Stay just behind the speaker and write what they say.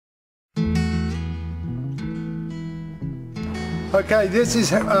Okay, this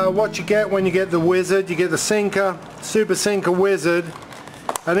is what you get when you get the Wizard. You get the Sinker, Super Sinker Wizard,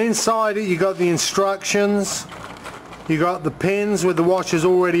 and inside it you got the instructions, you got the pins with the washers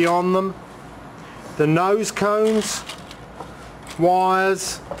already on them, the nose cones,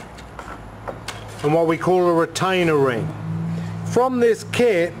 wires, and what we call a retainer ring. From this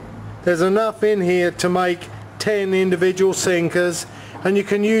kit there's enough in here to make 10 individual sinkers, and you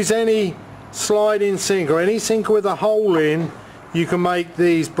can use any slide-in sinker, any sinker with a hole in. You can make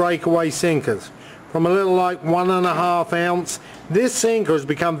these breakaway sinkers from a little like 1.5 ounce. This sinker has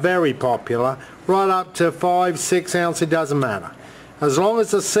become very popular, right up to 5-6 ounce, it doesn't matter. As long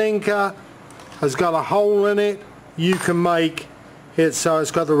as the sinker has got a hole in it, you can make it so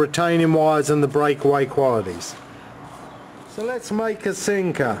it's got the retaining wires and the breakaway qualities. So let's make a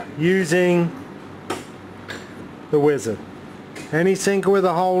sinker using the Wizard. Any sinker with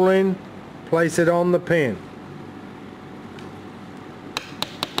a hole in, place it on the pin.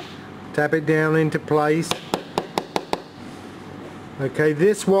 Tap it down into place. Okay,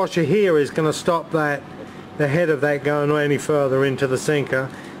 this washer here is going to stop that, the head of that going any further into the sinker.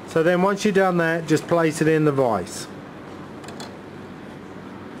 So then once you've done that, just place it in the vise.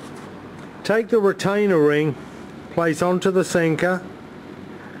 Take the retainer ring, place onto the sinker,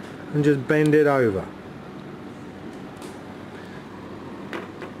 and just bend it over.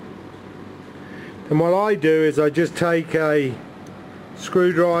 And what I do is I just take a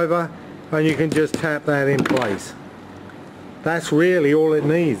screwdriver and you can just tap that in place. That's really all it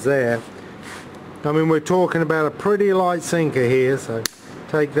needs there. I mean, we're talking about a pretty light sinker here, so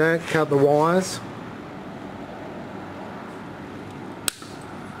take that, cut the wires.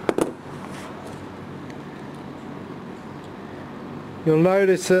 You'll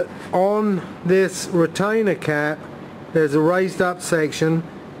notice that on this retainer cap there's a raised up section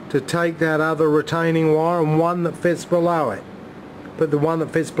to take that other retaining wire and one that fits below it. Put the one that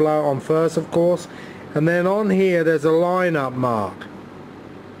fits below it on first, of course, and then on here there's a line-up mark.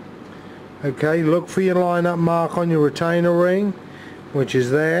 Okay, look for your line-up mark on your retainer ring, which is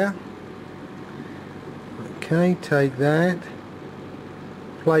there. Okay, take that,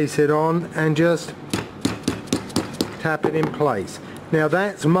 place it on, and just tap it in place. Now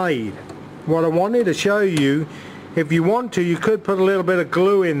that's made. What I wanted to show you, if you want to, you could put a little bit of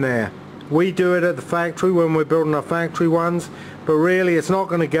glue in there. We do it at the factory when we're building our factory ones, but really it's not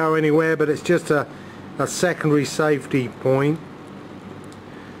going to go anywhere, but it's just a secondary safety point.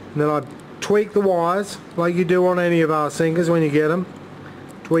 And then I tweak the wires like you do on any of our sinkers when you get them.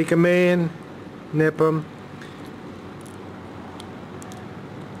 Tweak them in, nip them.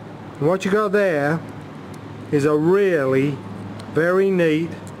 And what you got there is a really very neat,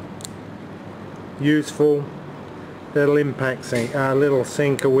 useful little impact sink, little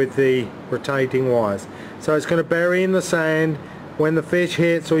sinker with the rotating wires. So it's going to bury in the sand. When the fish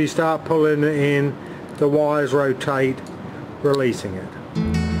hits or you start pulling it in, the wires rotate, releasing it.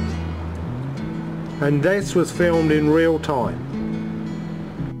 And this was filmed in real time.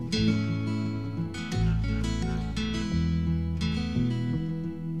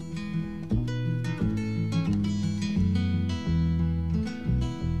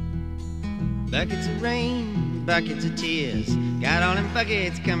 Buckets of rain, buckets of tears, got all them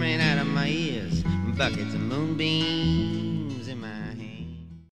buckets coming out of my ears. Buckets of moonbeams,